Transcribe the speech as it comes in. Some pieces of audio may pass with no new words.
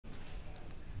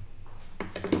Hi,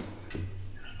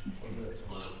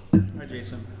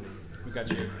 Jason. We got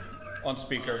you on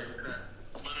speaker.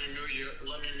 Let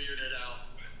me mute it out.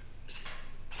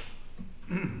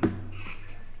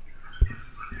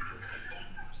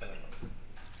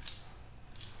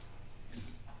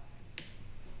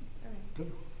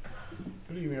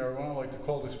 Good evening, everyone. I'd like to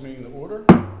call this meeting to order.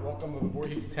 Welcome to the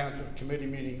Voorhees Township Committee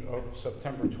meeting of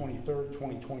September 23rd,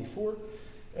 2024.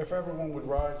 If everyone would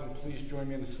rise and please join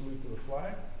me in the salute to the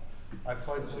flag. I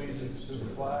pledge allegiance to the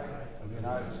flag of the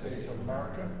United States of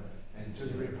America and to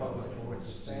the republic for which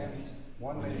it stands,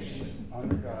 one nation,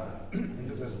 under God,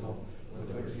 indivisible,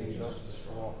 with liberty and justice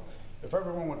for all. If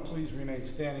everyone would please remain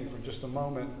standing for just a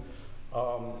moment.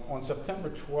 On September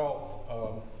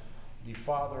 12th, the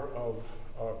father of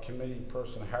committee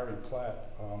person Harry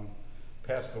Platt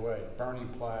passed away. Bernie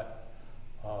Platt,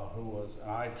 who was an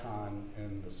icon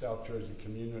in the South Jersey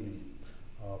community,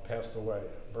 passed away.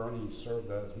 Bernie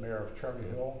served as mayor of Cherry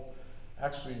Hill,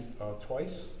 actually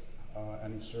twice,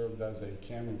 and he served as a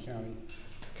Camden County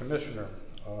commissioner.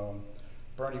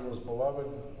 Bernie was beloved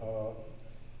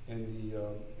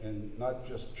in not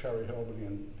just Cherry Hill, but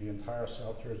in the entire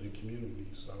South Jersey community.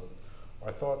 So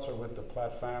our thoughts are with the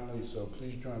Platt family, so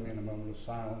please join me in a moment of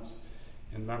silence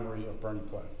in memory of Bernie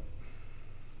Platt.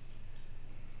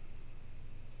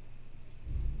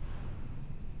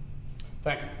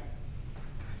 Thank you.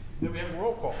 Then we have a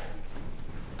roll call.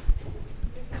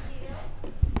 Mrs. Segal?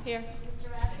 Here. Mr.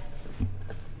 Rabbits?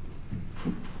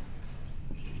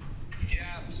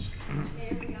 Yes.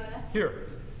 Mayor Pagoda? Here.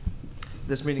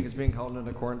 This meeting is being held in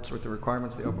accordance with the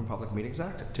requirements of the Open Public Meetings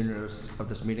Act. Two notices of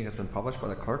this meeting has been published by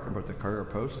the clerk in both the Courier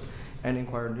Post and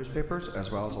Inquirer newspapers,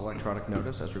 as well as electronic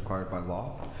notice as required by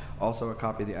law. Also, a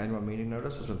copy of the annual meeting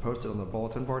notice has been posted on the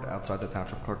bulletin board outside the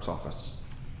Township Clerk's office.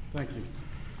 Thank you.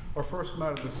 Our first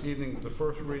matter this evening is the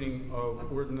first reading of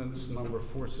ordinance number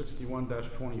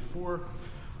 461-24,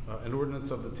 an ordinance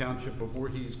of the Township of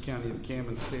Voorhees, County of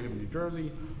Camden, State of New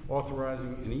Jersey,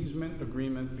 authorizing an easement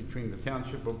agreement between the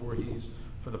Township of Voorhees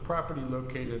for the property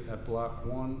located at Block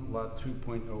 1, Lot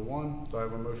 2.01. Do I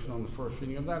have a motion on the first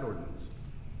reading of that ordinance?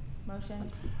 Motion.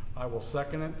 I will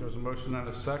second it. There's a motion and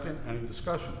a second. Any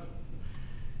discussion?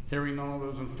 Hearing none of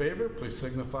those in favor, please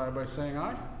signify by saying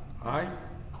aye. Aye.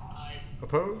 Aye.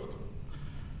 Opposed?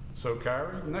 So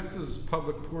carried. Next is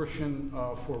public portion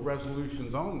for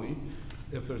resolutions only.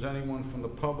 If there's anyone from the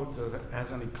public that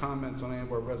has any comments on any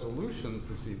of our resolutions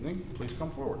this evening, please come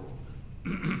forward.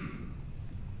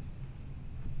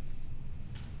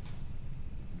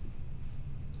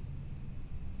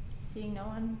 Seeing no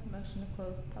one, motion to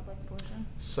close the public portion.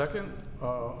 Second,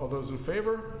 all those in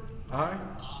favor? Aye.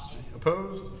 Aye.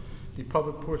 Opposed? The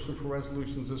public portion for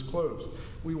resolutions is closed.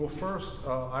 We will first,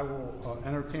 I will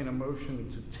entertain a motion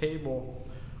to table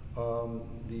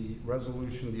the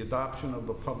resolution, the adoption of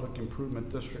the Public Improvement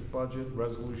District Budget,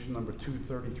 resolution number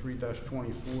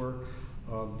 233-24,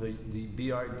 the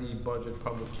BID budget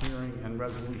public hearing, and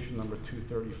resolution number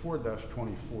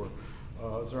 234-24.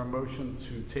 Is there a motion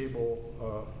to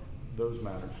table those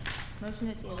matters?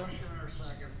 Motion to table. Motion or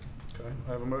second? Okay,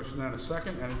 I have a motion and a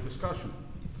second. Any discussion?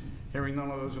 Hearing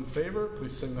none of those in favor,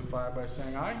 please signify by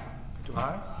saying aye.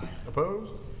 Aye.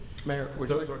 Opposed? Mayor, would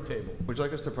Those are tabled. you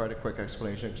like us to provide a quick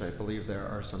explanation? Because I believe there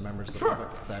are some members of the Sure,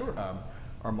 public that sure.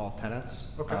 are mall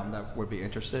tenants Okay. that would be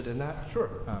interested in that. Sure.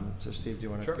 So Steve, do you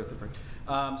want to Sure. give the break?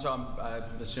 So I'm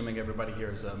assuming everybody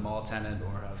here is a mall tenant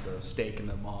or has a stake in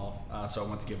the mall. So I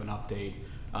want to give an update.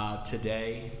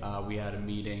 Today, we had a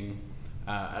meeting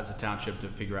as a township to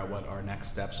figure out what our next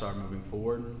steps are moving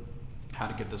forward, how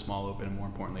to get this mall open, and more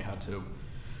importantly, how to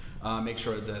make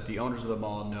sure that the owners of the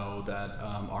mall know that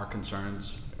our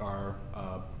concerns are,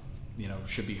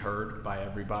 should be heard by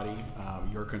everybody.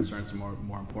 Your concerns,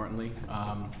 more importantly.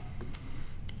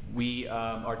 We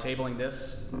are tabling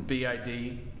this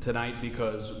BID tonight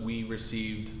because we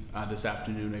received this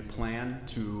afternoon a plan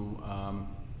to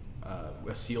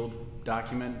a sealed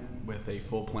document with a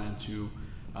full plan to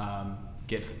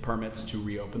get permits to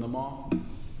reopen the mall.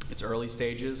 It's early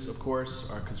stages, of course.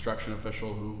 Our construction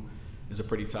official, who is a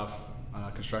pretty tough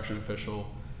construction official,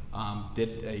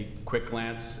 did a quick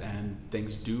glance and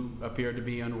things do appear to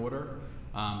be in order.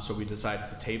 So we decided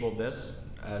to table this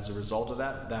as a result of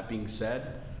that. That being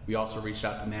said, we also reached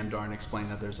out to NAMDAR and explained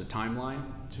that there's a timeline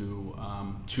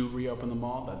to reopen the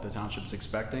mall that the township's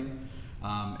expecting,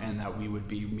 and that we would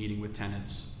be meeting with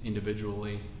tenants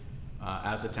individually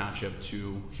as a township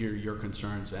to hear your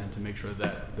concerns and to make sure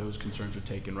that those concerns are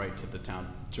taken right to the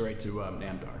town, to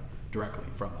NAMDAR directly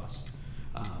from us.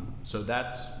 So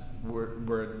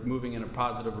we're moving in a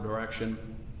positive direction.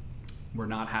 We're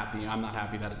not happy. I'm not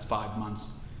happy that it's 5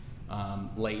 months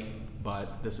late,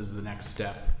 but this is the next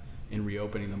step in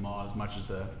reopening the mall as much as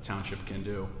the township can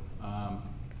do.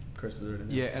 Chris, is there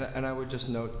anything? Yeah, and I would just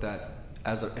note that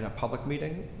in a public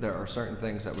meeting, there are certain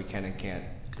things that we can and can't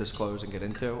disclose and get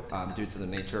into due to the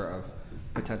nature of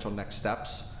potential next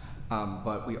steps.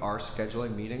 But we are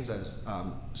scheduling meetings, as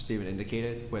Stephen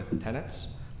indicated, with tenants.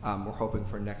 We're hoping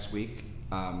for next week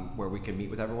where we can meet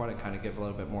with everyone and kind of give a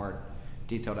little bit more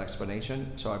detailed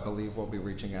explanation. So I believe we'll be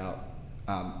reaching out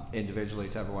individually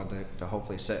to everyone to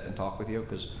hopefully sit and talk with you,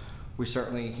 because we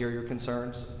certainly hear your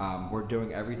concerns. We're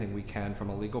doing everything we can from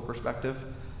a legal perspective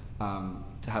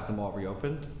to have the mall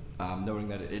reopened, noting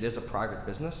that it is a private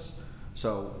business.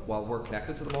 So while we're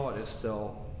connected to the mall, it is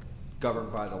still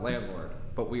governed by the landlord,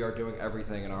 but we are doing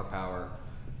everything in our power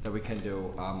that we can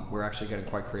do. We're actually getting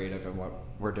quite creative in what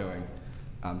we're doing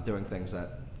things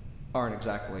that aren't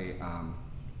exactly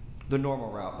the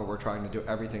normal route, but we're trying to do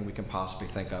everything we can possibly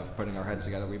think of, putting our heads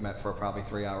together. We met for probably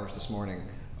 3 hours this morning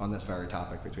on this very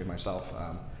topic between myself,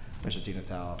 Mr. Tina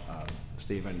Tal,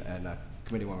 Stephen, and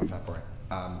Committee Woman February.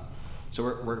 So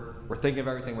we're thinking of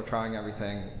everything, we're trying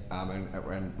everything,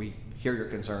 and we hear your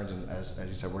concerns, and as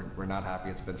you said, we're not happy.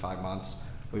 It's been 5 months.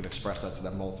 We've expressed that to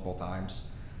them multiple times.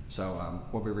 So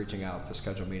we'll be reaching out to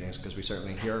schedule meetings, because we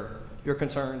certainly hear your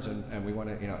concerns, and we want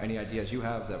to, any ideas you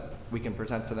have that we can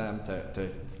present to them to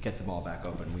get the mall back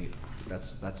open.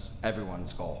 That's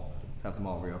everyone's goal, to have the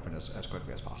mall reopen as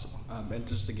quickly as possible. And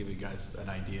just to give you guys an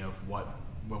idea of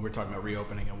when we're talking about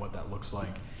reopening and what that looks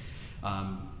like,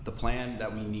 the plan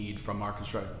that we need from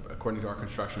according to our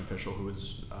construction official, who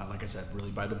is, like I said,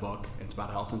 really by the book, it's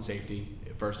about health and safety.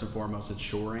 First and foremost, it's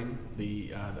shoring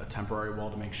the temporary wall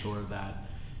to make sure that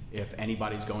if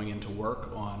anybody's going into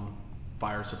work on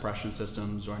fire suppression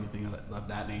systems or anything of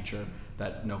that nature,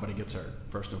 that nobody gets hurt,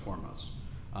 first and foremost.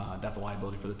 That's a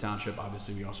liability for the township.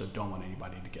 Obviously, we also don't want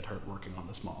anybody to get hurt working on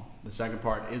this mall. The second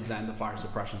part is then the fire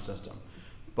suppression system.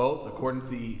 Both, according to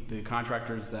the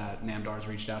contractors that NAMDAR has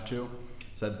reached out to,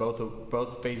 said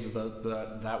both phases of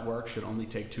that work should only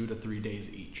take 2 to 3 days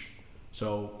each.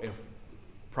 So if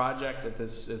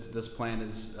this plan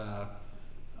is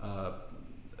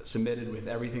submitted with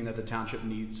everything that the township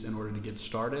needs in order to get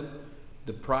started,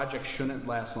 the project shouldn't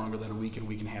last longer than a week and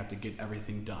a half to get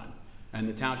everything done. And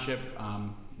the township,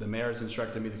 the mayor's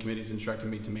instructed me, the committee's instructed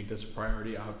me to make this a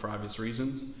priority for obvious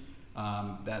reasons,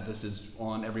 that this is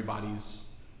on everybody's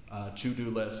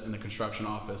to-do list in the construction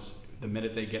office. The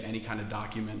minute they get any kind of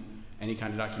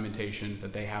documentation,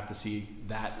 that they have to see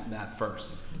that first.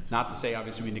 Not to say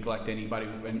obviously we neglect anybody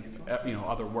and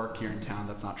other work here in town.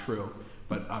 That's not true.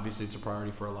 But obviously it's a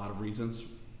priority for a lot of reasons.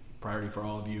 Priority for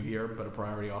all of you here, but a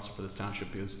priority also for this township,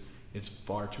 because it's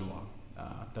far too long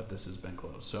that this has been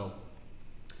closed. So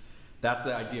that's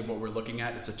the idea of what we're looking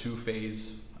at. It's a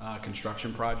 2-phase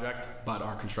construction project, but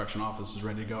our construction office is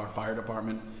ready to go. Our fire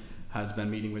department has been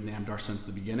meeting with NAMDAR since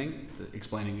the beginning,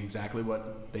 explaining exactly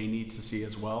what they need to see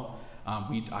as well.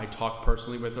 I talked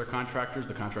personally with their contractors,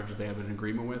 the contractors they have an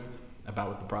agreement with, about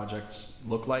what the projects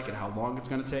look like and how long it's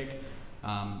going to take.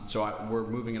 We're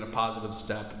moving in a positive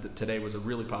step. Today was a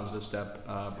really positive step,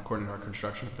 according to our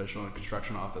construction official and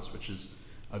construction office, which is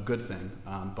a good thing.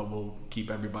 But we'll keep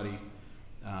everybody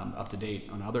up to date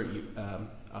on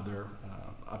other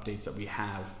updates that we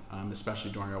have,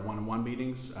 especially during our one-on-one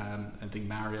meetings. I think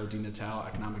Mario Di Natale,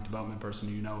 economic development person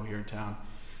here in town,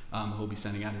 who'll be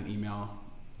sending out an email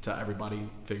to everybody,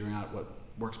 figuring out what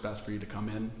works best for you to come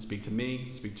in, speak to me,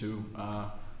 speak to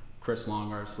Chris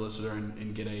Long, our solicitor,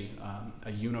 and get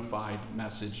a unified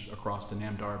message across to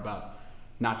NAMDAR about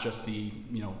not just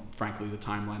frankly, the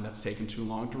timeline that's taken too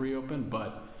long to reopen,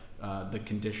 but the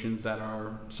conditions that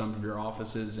some of your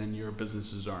offices and your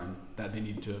businesses are in that they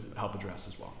need to help address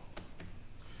as well.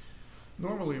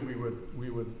 Normally, we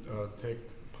would take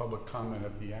public comment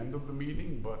at the end of the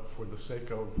meeting, but for the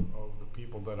sake of the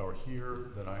people that are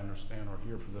here, that I understand are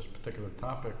here for this particular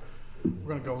topic, we're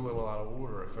going to go a little out of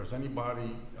order. If there's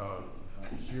anybody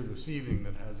here this evening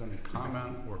that has any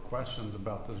comment or questions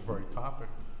about this very topic,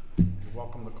 you're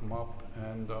welcome to come up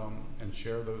and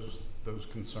share those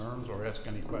concerns or ask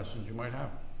any questions you might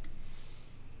have.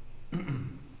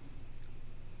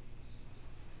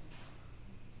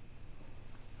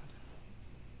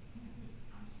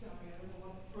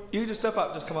 You can just step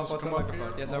up, just come up onto the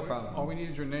microphone. Yeah, no problem. All we need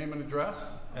is your name and address,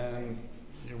 and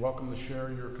you're welcome to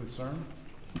share your concern.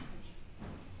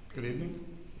 Good evening.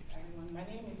 Everyone, my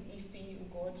name is Ife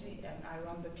Ugoji, and I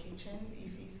run the kitchen,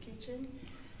 Ife's Kitchen.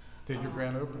 Did your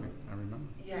grand opening, I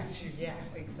remember. Yes,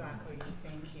 exactly.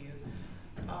 Thank you.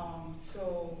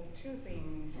 So 2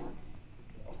 things.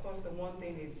 Of course, the one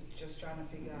thing is just trying to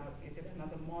figure out, is it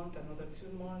another month, another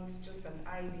 2 months? Just an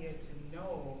idea to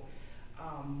know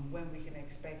when we can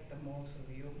expect the mall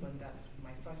to reopen. That's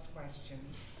my first question.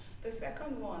 The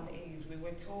second one is we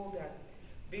were told that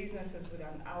businesses with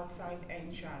an outside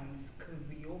entrance could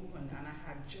reopen, and I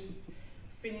had just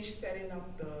finished setting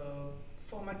up the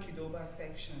former Qdoba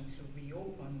section to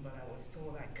reopen, but I was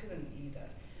told I couldn't either.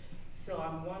 So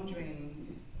I'm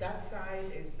wondering, that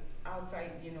side is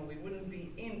outside, you know, we wouldn't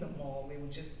be in the mall, we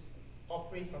would just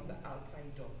operate from the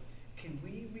outside door. Can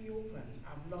we reopen?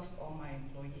 I've lost all my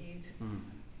employees.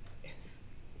 It's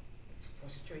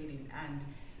frustrating, and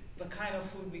the kind of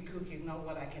food we cook is not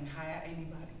what I can hire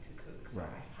anybody to cook. So Right.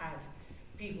 I had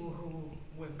people who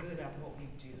were good at what we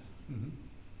do.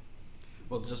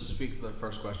 Well, just to speak for the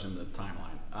first question, the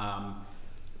timeline.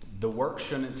 The work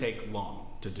shouldn't take long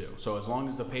to do. So as long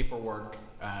as the paperwork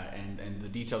and the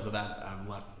details of that I've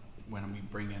left when we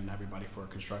bring in everybody for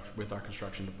construction with our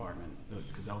construction department,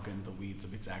 because they'll get into the weeds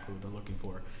of exactly what they're looking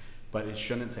for. But it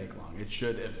shouldn't take long. It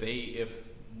should, if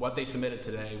what they submitted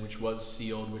today, which was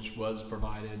sealed, which was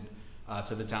provided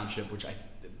to the township, which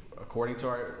according to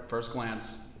our first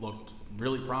glance looked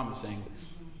really promising,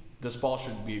 this ball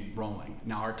should be rolling.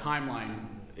 Now our timeline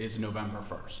is November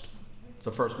 1st. It's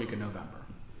the first week of November.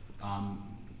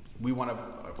 We want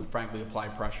to frankly apply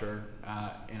pressure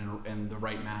in the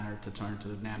right manner to turn to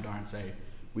NAMDAR and say,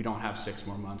 we don't have 6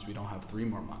 more months, we don't have 3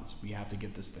 more months. We have to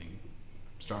get this thing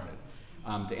started.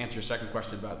 To answer your second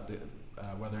question about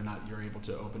whether or not you're able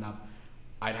to open up,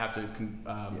 I'd have to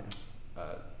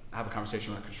have a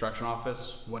conversation with our construction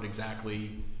office, what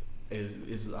exactly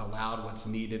is allowed, what's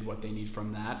needed, what they need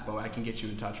from that. But I can get you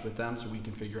in touch with them so we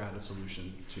can figure out a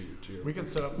solution to your. We can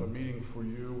set up a meeting for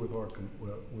you with our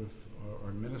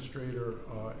administrator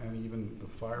and even the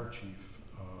fire chief,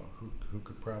 who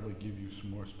could probably give you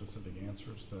some more specific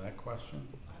answers to that question.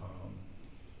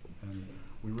 And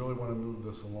we really want to move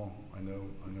this along. I know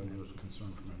there's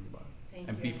concern from everybody. Thank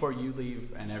And you. before you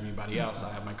leave and everybody else,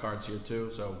 I have my cards here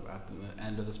too. So at the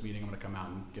end of this meeting, I'm going to come out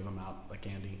and give them out like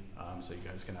candy, so you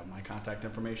guys can have my contact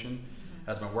information.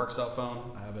 As my work cell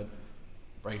phone, I have it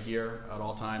right here at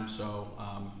all times.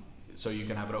 So you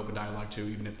can have an open dialogue too,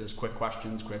 even if there's quick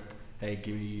questions, hey,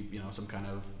 give me some kind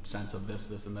of sense of this,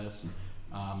 and this,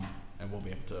 and we'll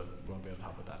be able to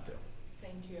help with that too.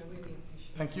 Thank you. I really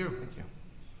appreciate it. Thank you. Thank you.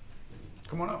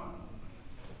 Come on up.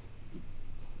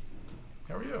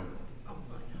 How are you?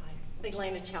 Hi,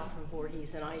 Elena Chow from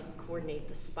Voorhees, and I coordinate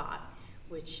the spot,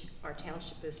 which our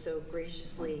township has so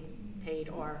graciously paid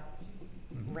our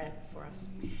rent for us.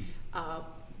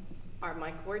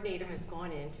 My coordinator has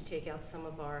gone in to take out some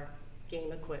of our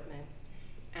game equipment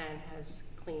and has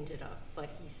cleaned it up. But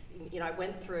I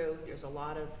went through, there's a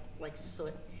lot of like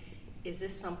soot. Is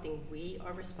this something we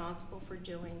are responsible for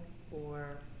doing,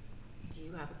 or do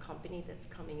you have a company that's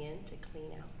coming in to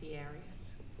clean out the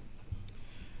areas?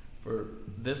 For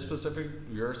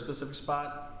your specific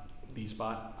spot, that's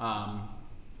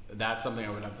something I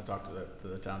would have to talk to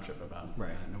the township about.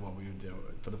 Right. And what we would do.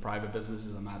 For the private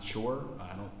businesses, I'm not sure.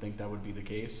 I don't think that would be the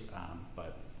case.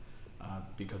 But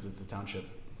because it's a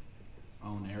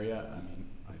township-owned area,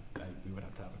 we would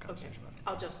have to have a conversation about it.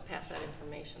 I'll just pass that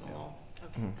information along.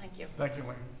 Okay, thank you. Thank you,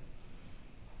 Wayne.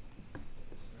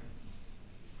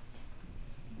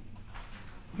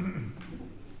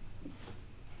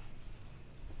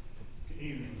 Good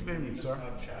evening. Good evening, sir. My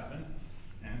name is Todd Chapman,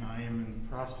 and I am in the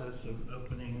process of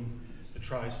opening the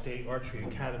Tri-State Archery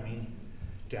Academy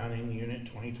down in Unit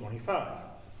 2025.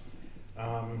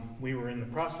 We were in the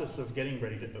process of getting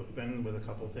ready to open with a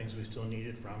couple of things we still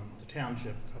needed from the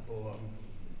township, a couple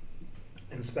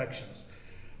inspections.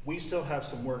 We still have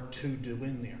some work to do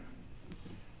in there.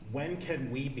 When can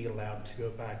we be allowed to go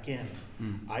back in?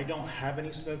 I don't have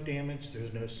any smoke damage.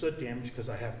 There's no soot damage because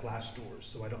I have glass doors,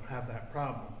 so I don't have that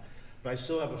problem. But I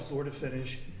still have a floor to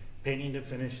finish, painting to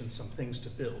finish, and some things to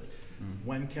build.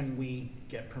 When can we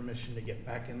get permission to get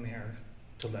back in there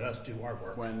to let us do our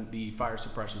work? When the fire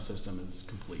suppression system is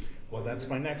complete. Well, that's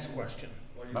my next question.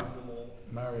 Are you in the mall?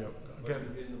 Mario, Are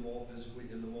again, you in the mall, physically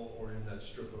in the mall, or in that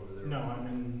strip over there? No, I'm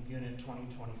in Unit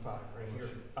 2025, right here,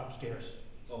 upstairs.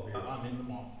 Oh, here. I'm in the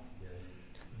mall. Yeah.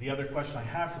 The other question I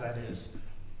have for that is,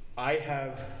 I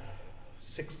have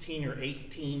 16 or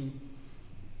 18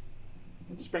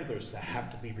 sprinklers that have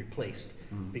to be replaced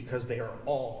because they are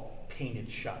all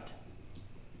painted shut.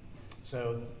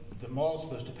 So the mall's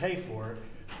supposed to pay for it,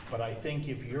 but I think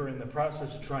if you're in the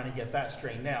process of trying to get that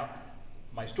straightened out,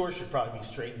 my store should probably be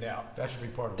straightened out. that should be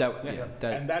part of That, it. yeah,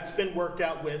 And that's been worked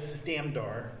out with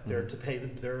Damdar.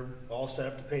 They're all set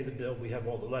up to pay the bill. We have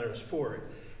all the letters for it.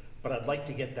 But I'd like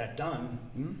to get that done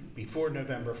before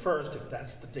November 1st, if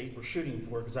that's the date we're shooting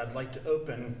for, because I'd like to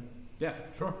open Yeah.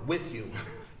 Sure. with you.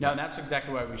 No, and that's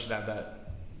exactly why we should have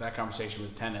that conversation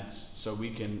with tenants so we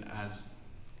can, as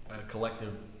a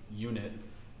collective unit,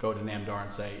 go to NAMDAR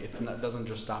and say, doesn't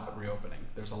just stop at reopening.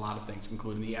 There's a lot of things,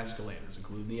 including the escalators,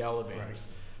 including the elevators,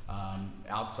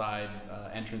 outside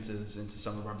entrances into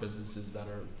some of our businesses that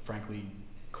are frankly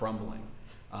crumbling.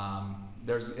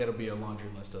 It'll be a laundry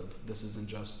list of, this isn't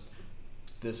just,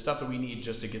 the stuff that we need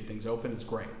just to get things open. It's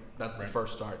great. That's the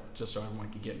first start, just so everyone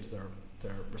can get into their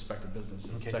respective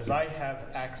businesses. Okay, because I have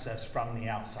access from the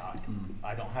outside.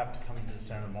 I don't have to come into the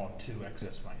center of the mall to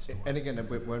access my store. And again,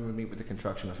 when we meet with the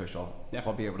construction official, Yeah.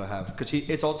 I'll be able to have, because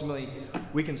it's ultimately,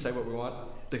 we can say what we want.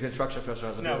 The construction official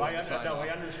has a No, ability to decide. I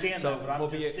understand So that, but we'll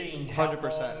I'm be just seeing how 100%.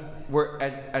 long. We're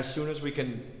as soon as we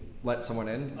can let someone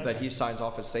in that Okay. he signs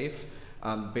off as safe,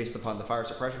 based upon the fire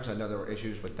suppression. Because I know there were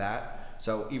issues with that.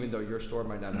 So even though your store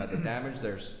might not have the damage,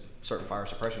 there's certain fire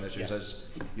suppression issues Yes. as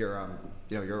your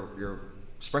your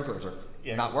sprinklers are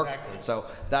Yeah, not working. exactly. So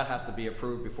that has to be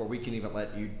approved before we can even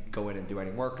let you go in and do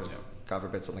any work. Because God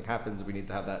forbid something happens, we need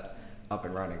to have that up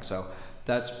and running. So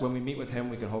that's when we meet with him,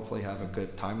 we can hopefully have a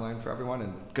good timeline for everyone,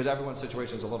 and because everyone's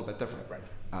situation is a little bit different.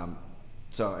 Right.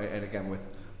 So, and again, with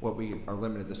what we are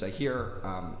limited to say here,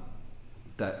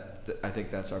 that I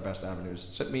think that's our best avenues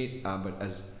to meet. But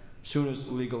as soon as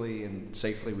legally and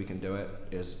safely we can do it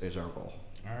is our goal.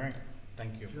 All right,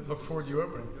 thank you. Look forward to you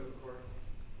opening.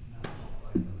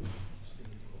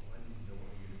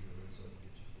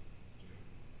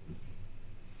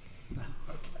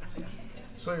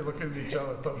 So you're looking at each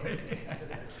other, but maybe.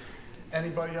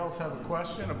 Anybody else have a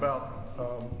question about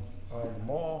the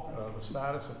mall, the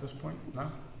status at this point?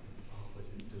 No?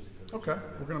 Okay,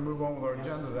 we're going to move on with our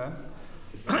agenda then.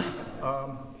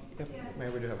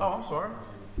 Mayor, we do have. Oh, I'm sorry.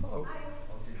 Hello.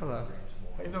 Hello.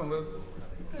 How you doing, Liz?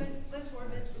 Good, Liz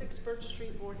Orbit, 6 Birch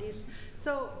Street, Voorhees.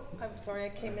 So, I'm sorry I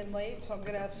came in late, so I'm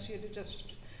gonna ask you to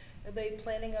just, are they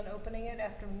planning on opening it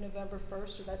after November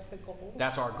 1st, or that's the goal?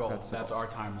 That's our goal. That's the That's our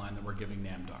timeline that we're giving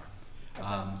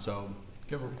NAMDAR. So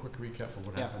Give a quick recap of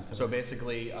what happened today. So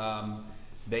basically,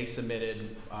 they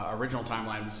submitted, original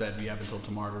timeline said we have until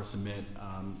tomorrow to submit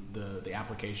the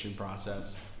application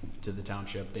process to the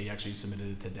township. They actually submitted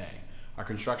it today. Our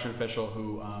construction official,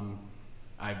 who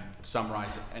I've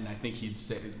summarized, and I think he'd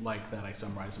say, like that I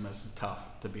summarized him as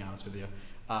tough, to be honest with you.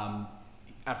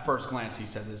 At first glance, he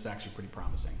said this is actually pretty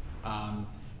promising,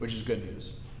 which is good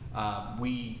news.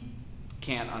 We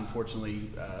can't,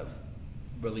 unfortunately,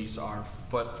 release our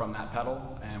foot from that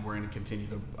pedal, and we're going to continue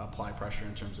to apply pressure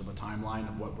in terms of a timeline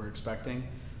of what we're expecting.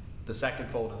 The second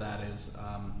fold of that is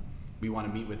we want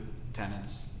to meet with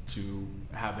tenants to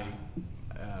have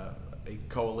a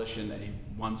coalition,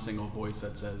 one single voice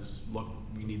that says, look,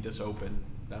 we need this open.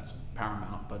 That's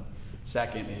paramount. But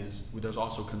second is there's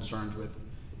also concerns with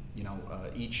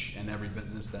each and every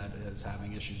business that is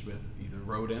having issues with either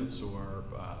rodents or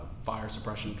fire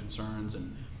suppression concerns,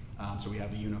 and so we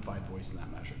have a unified voice in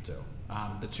that measure too.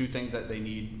 The two things that they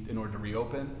need in order to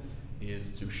reopen is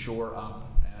to shore up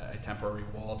a temporary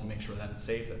wall to make sure that it's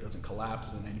safe, that it doesn't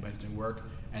collapse and anybody's doing work,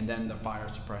 and then the fire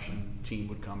suppression team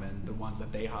would come in, the ones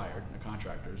that they hired, the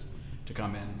contractors, to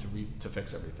come in to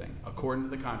fix everything. According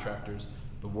to the contractors,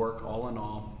 the work all in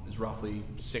all is roughly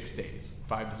 6 days,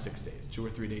 5 to 6 days, 2 or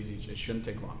 3 days each. It shouldn't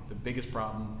take long. The biggest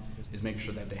problem is making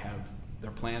sure that they have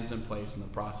their plans in place and the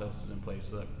processes in place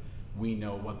so that we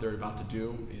know what they're about to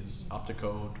do is up to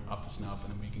code, up to snuff,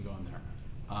 and then we can go in there.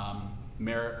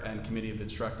 Mayor and committee have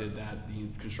instructed that the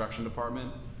construction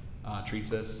department treats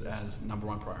this as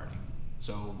 #1 priority.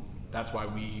 So that's why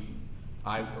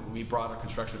we brought our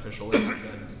construction official in and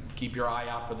said, keep your eye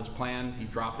out for this plan. He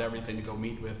dropped everything to go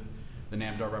meet with the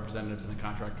NAMDAR representatives and the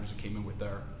contractors who came in with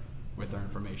their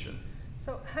information.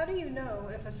 So how do you know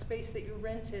if a space that you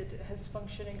rented has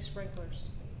functioning sprinklers?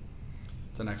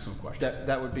 It's an excellent question.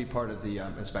 That would be part of the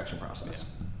inspection process.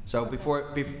 So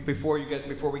before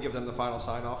we give them the final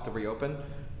sign off to reopen,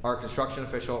 our construction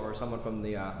official or someone from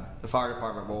the fire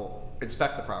department will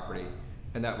inspect the property,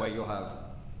 and that way you'll have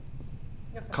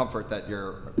comfort that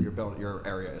your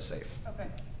area is safe. Okay.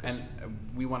 And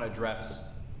we want to address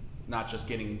not just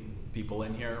getting people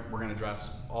in here. We're going to address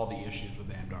all the issues with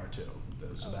NAMDAR too.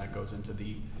 So that goes into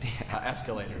the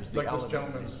escalators, the Like this elevators.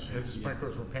 gentleman's, his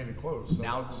sprinklers were painted closed. So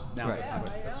Now's Right. the time.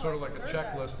 it's sort of like a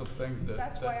checklist of things that.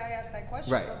 That's why I asked that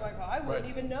question. Right. So I'm like, well, I wouldn't Right.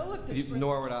 even know if the sprinklers.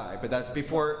 Nor would I, but that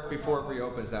before it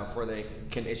reopens now, before they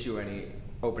can issue any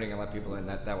opening and let people in,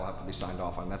 that will have to be signed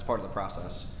off on. That's part of the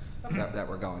process that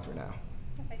we're going through now.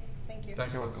 Okay, thank you.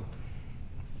 Thank you. Welcome.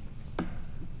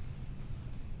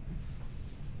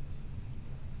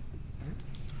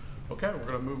 Okay, we're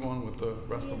going to move on with the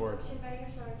rest of our. Motion by your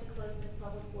side to close this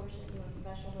public portion, do a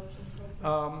special motion for.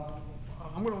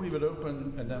 I'm going to leave it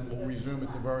open, and then we'll resume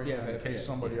at the very Yeah, end in case yeah.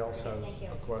 somebody else has Thank you.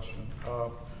 a question.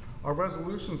 Our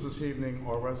resolutions this evening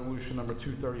are resolution number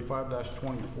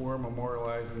 235-24,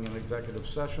 memorializing an executive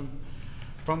session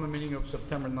from the meeting of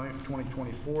September 9th,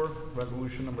 2024.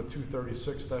 Resolution number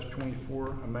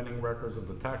 236-24, amending records of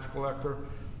the tax collector.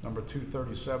 Number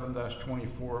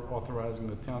 237-24, authorizing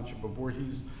the Township of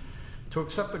Voorhees to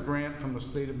accept a grant from the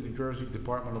State of New Jersey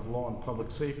Department of Law and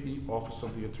Public Safety, Office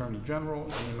of the Attorney General, in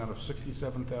the amount of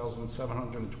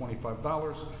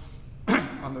 $67,725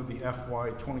 under the FY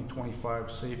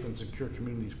 2025 Safe and Secure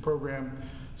Communities Program,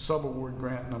 Subaward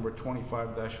Grant number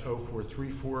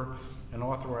 25-0434, and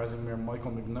authorizing Mayor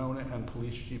Michael Mignona and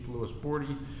Police Chief Louis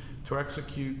Bordy to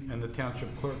execute and the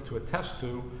Township Clerk to attest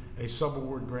to a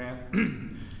subaward grant,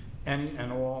 any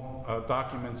and all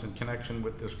documents in connection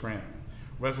with this grant.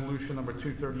 Resolution number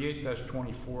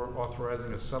 238-24,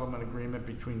 authorizing a settlement agreement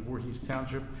between Voorhees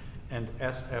Township and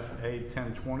SFA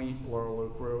 1020 Laurel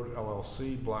Oak Road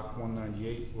LLC, Block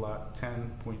 198, Lot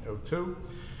 10.02.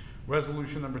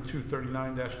 Resolution number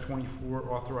 239-24,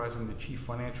 authorizing the Chief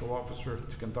Financial Officer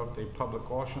to conduct a public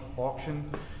auction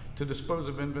to dispose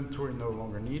of inventory no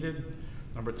longer needed.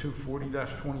 Number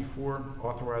 240-24,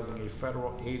 authorizing a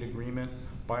federal aid agreement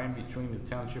by and between the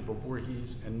Township of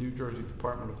Voorhees and New Jersey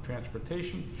Department of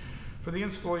Transportation for the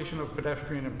installation of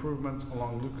pedestrian improvements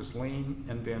along Lucas Lane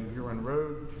and Van Buren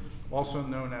Road, also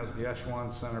known as the Echelon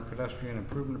Center Pedestrian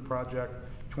Improvement Project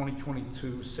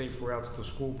 2022 Safe Routes to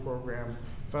School Program,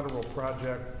 federal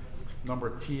project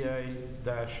number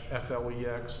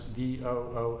TA-FLEX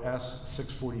DOOS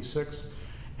 646,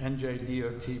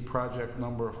 NJDOT project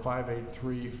number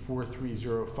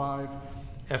 5834305,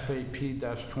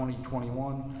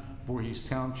 FAP-2021, Voorhees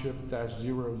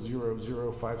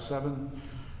Township-00057.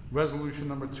 Resolution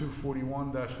number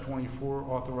 241-24,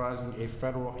 authorizing a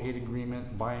federal aid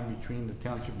agreement by and between the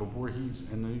Township of Voorhees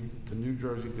and the New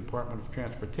Jersey Department of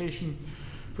Transportation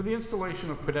for the installation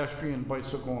of pedestrian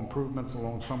bicycle improvements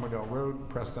along Somerdale Road,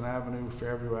 Preston Avenue,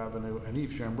 Fairview Avenue, and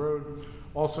Evesham Road,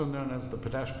 also known as the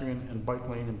pedestrian and bike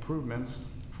lane improvements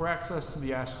for access to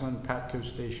the Ashland Patco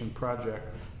Station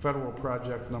project, federal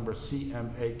project number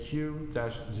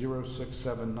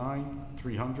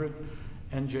CMAQ-0679-300,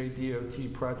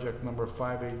 NJDOT project number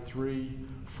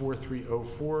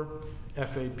 5834304,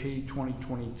 FAP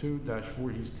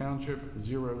 2022-Voorhees Township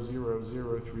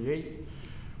 00038.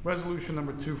 Resolution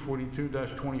number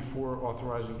 242-24,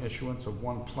 authorizing issuance of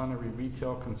one plenary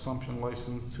retail consumption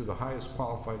license to the highest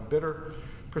qualified bidder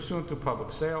pursuant to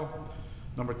public sale.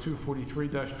 Number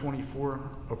 243-24,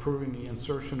 approving the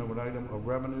insertion of an item of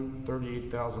revenue,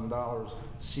 $38,000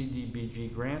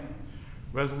 CDBG grant.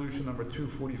 Resolution number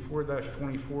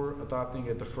 244-24, adopting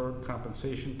a deferred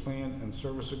compensation plan and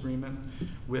service agreement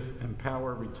with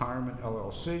Empower Retirement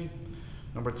LLC.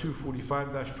 Number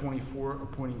 245-24,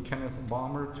 appointing Kenneth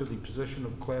Balmer to the position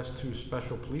of Class 2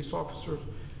 Special Police Officer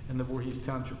in the Voorhees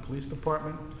Township Police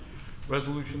Department.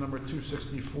 Resolution number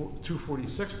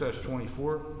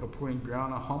 246-24, appointing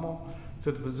Brianna Hummel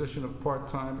to the position of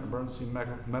part-time emergency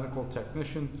medical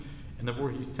technician in the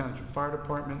Voorhees Township Fire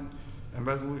Department. And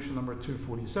resolution number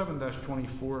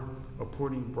 247-24,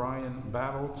 appointing Brian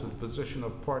Battle to the position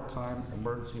of part-time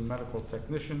emergency medical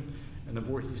technician in the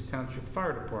Voorhees Township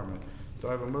Fire Department. Do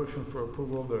I have a motion for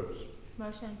approval of those?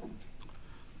 Motion.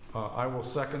 I will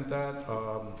second that.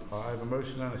 I have a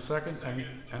motion and a second.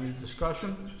 Any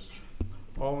discussion?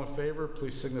 All in favor,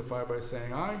 please signify by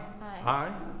saying aye. Aye.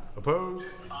 Aye. Opposed?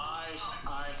 Aye.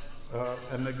 Aye.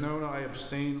 And Mignona, I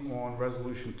abstain on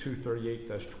resolution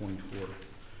 238-24.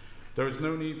 There is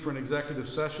no need for an executive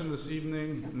session this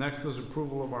evening. Next is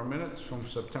approval of our minutes from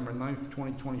September 9th,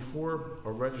 2024,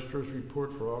 our registrar's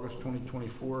report for August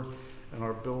 2024, and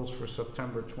our bills for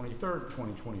September 23rd,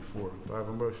 2024. Do I have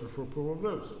a motion for approval of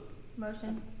those?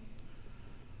 Motion.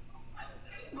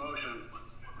 Motion.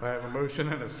 I have a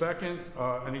motion and a second.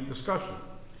 Any discussion?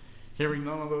 Hearing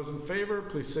none of those in favor,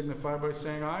 please signify by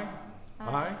saying aye.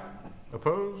 Aye.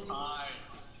 Opposed? Aye.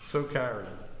 So carried.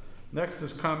 Next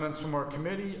is comments from our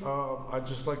committee. I'd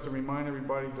just like to remind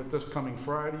everybody that this coming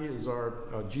Friday is our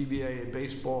GVA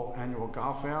baseball annual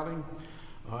golf outing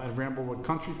at Ramblewood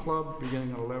Country Club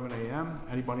beginning at 11 a.m.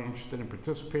 Anybody interested in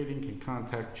participating can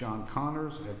contact John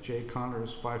Connors at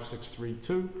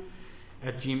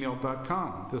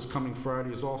jconnors5632@gmail.com. This coming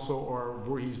Friday is also our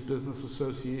Voorhees Business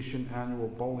Association annual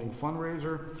bowling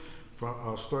fundraiser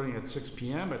starting at 6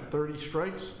 p.m. at 30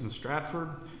 Strikes in Stratford.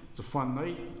 It's a fun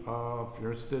night. If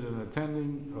you're interested in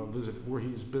attending, visit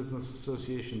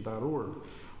VoorheesBusinessAssociation.org.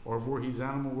 Our Voorhees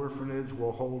Animal Orphanage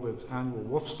will hold its annual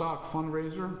Wolf Stock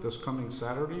fundraiser this coming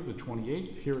Saturday, the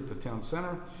 28th, here at the Town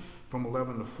Center from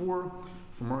 11 to 4.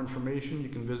 For more information, you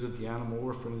can visit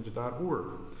theanimalorphanage.org.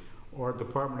 Our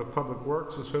Department of Public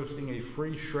Works is hosting a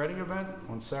free shredding event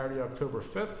on Saturday, October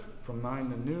 5th from 9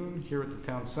 to noon here at the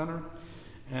Town Center.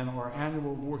 And our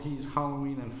annual Voorhees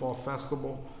Halloween and Fall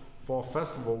Festival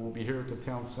will be here at the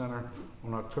Town Center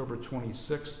on October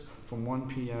 26th from 1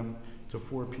 p.m. to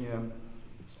 4 p.m.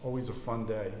 It's always a fun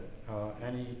day.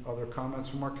 Any other comments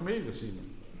from our committee this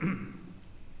evening?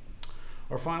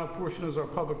 Our final portion is our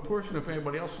public portion. If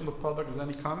anybody else from the public has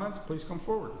any comments, please come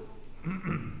forward.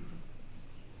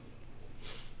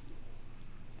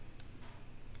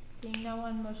 Seeing no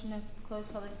one, motion to close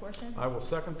public portion? I will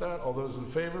second that. All those in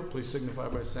favor, please signify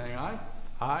by saying aye.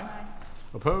 Aye. Aye.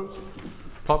 Opposed?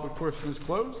 Public portion is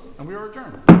closed, and we are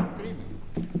adjourned. Good evening.